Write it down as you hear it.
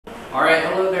Alright,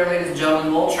 hello there ladies and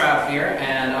gentlemen, Moltrap here,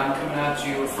 and I'm coming at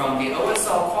you from the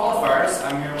OSL Qualifiers.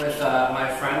 I'm here with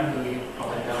my friend who you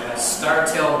probably know as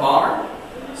Startale Bomber.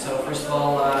 So first of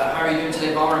all, how are you doing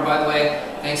today, Bomber? And by the way,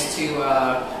 thanks to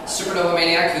Supernova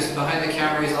Maniac, who's behind the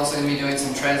camera. He's also going to be doing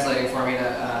some translating for me to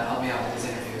help me out with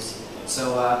these interviews.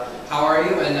 So how are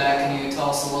you, and can you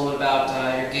tell us a little bit about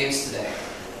your games today?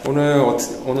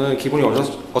 오늘 기분이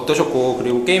어떠셨고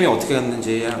그리고 게임이 어떻게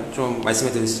갔는지 좀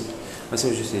말씀해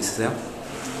주실 수 있으세요?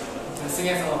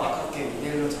 결승에서 아깝게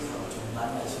 2대1로 져서 좀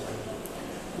많이 아쉽고요.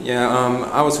 Yeah,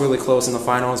 I was really close in the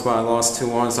finals, but I lost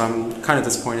 2-1, so I'm kind of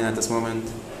disappointed at this moment.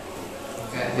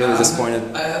 Okay. Really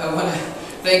disappointed. I want to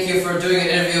thank you for doing an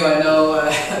interview. I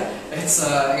know it's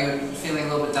you're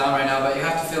feeling a little bit down right now, but you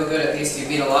have to feel good. At least you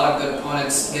beat a lot of good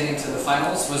opponents getting to the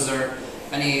finals. Was there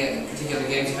any particular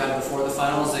games you had before the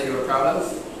finals that you were proud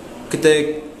of?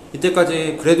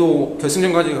 이때까지 그래도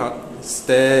결승전까지 갔을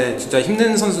때 진짜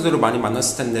힘든 선수들을 많이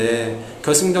만났을 텐데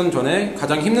결승전 전에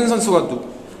가장 힘든 선수가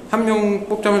한 명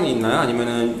뽑자면 있나요?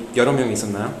 아니면은 여러 명이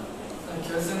있었나요?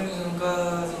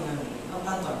 결승전까지는 한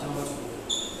판도 안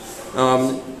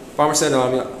져가지고.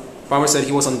 Bomber said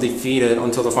he was undefeated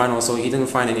until the finals, so he didn't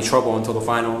find any trouble until the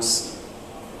finals.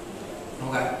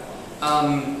 Okay.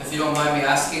 If you don't mind me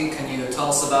asking, can you tell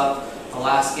us about the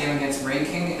last game against Rain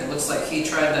King? It looks like he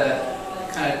tried to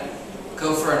kind of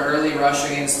go for an early rush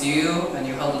against you, and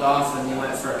you held it off, and you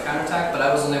went for a counterattack. But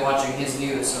I was only watching his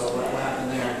view, so what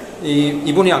happened there?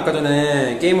 이분이 아까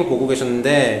전에 게임을 보고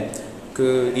계셨는데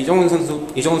그 이정훈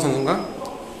선수인가?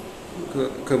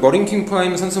 그 머린킹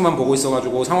프라임 선수만 보고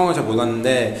있어가지고 상황을 잘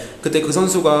몰랐는데 그때 그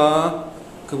선수가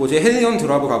그 헬리온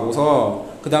드랍을 가고서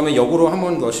그 다음에 역으로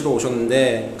한번 러시로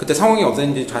오셨는데 그때 상황이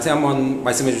어땠는지 자세히 한번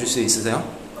말씀해 주실 수 있으세요?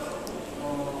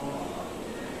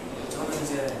 저는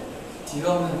이제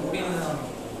뒤가 없는 꼬리는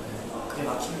상황이고 그게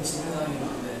막히면 지는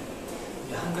상황이었는데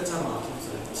이게 한 끗차로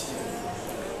막히면서 지게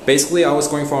Basically, I was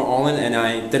going for an all-in, and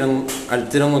I didn't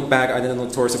look back. I didn't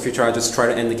look towards the future. I just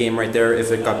tried to end the game right there.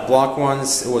 If it got blocked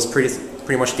once, it was pretty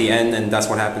much the end, and that's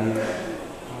what happened.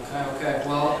 Okay.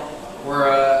 Well, we're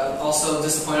also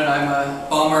disappointed. I'm a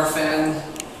Bomber fan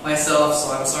myself, so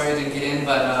I'm sorry I didn't get in.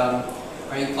 But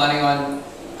are you planning on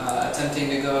attempting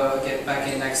to get back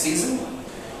in next season?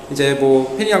 이제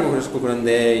팬이라고 그러셨고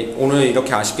그런데 오늘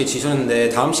이렇게 아쉽게 지셨는데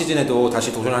다음 시즌에도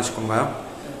다시 도전하실 건가요?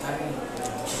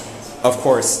 Of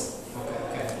course.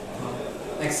 Okay. Well,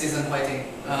 next season, fighting.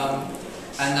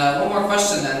 And one more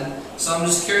question then. So I'm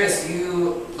just curious,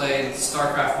 you played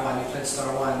StarCraft 1, you played Star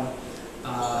 1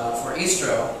 for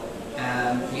Istro,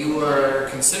 and you were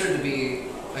considered to be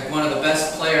like one of the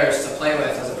best players to play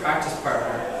with as a practice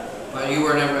partner, but you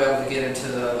were never able to get into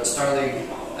the Star League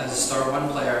as a Star 1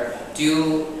 player. Do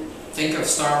you think of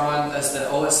Star 1 as the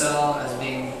OSL as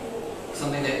being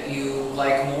something that you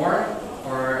like more?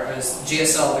 Or has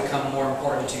GSL become more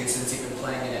important to you since you've been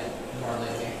playing in it more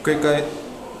lately? 그러니까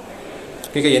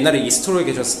옛날에 이스트로에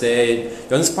계셨을 때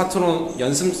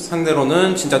연습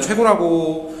상대로는 진짜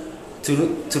최고라고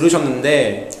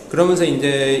들으셨는데 그러면서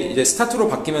이제 스타트로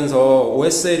바뀌면서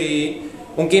OSL이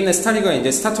온게임 내 스타리가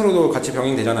이제 스타트로도 같이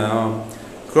병행되잖아요.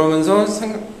 그러면서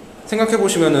생각해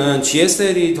보시면은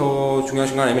GSL이 더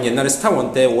중요하신가요? 아니면 옛날에 스타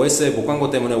 1 때 OSL 못 간 것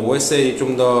때문에 OSL이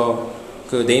좀 더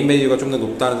그 네임 밸류가 좀 더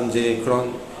높다든지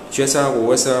그런 GSL하고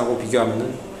OSL하고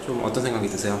비교하면은 좀 어떤 생각이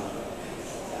드세요?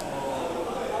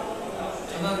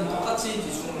 저는 똑같이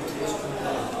기준으로 두고 싶은데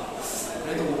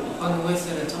그래도 이번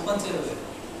OSL은 첫 번째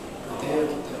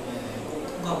대회였기 때문에 꼭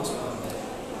통과하고 싶었는데.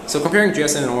 So comparing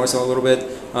GSL and OSL a little bit,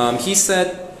 he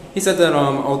said that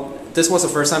this was the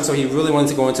first time, so he really wanted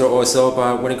to go into OSL,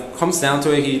 but when it comes down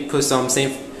to it, he puts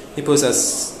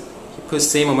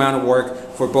same amount of work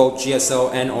for both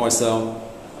GSL and OSL.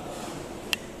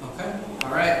 Okay,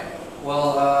 alright.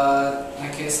 Well, in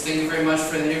that case, thank you very much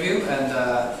for the interview, and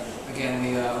again,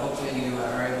 we hope that you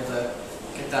are able to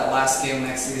get that last game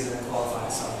next season and qualify,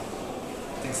 so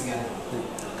thanks again.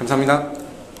 감사합니다.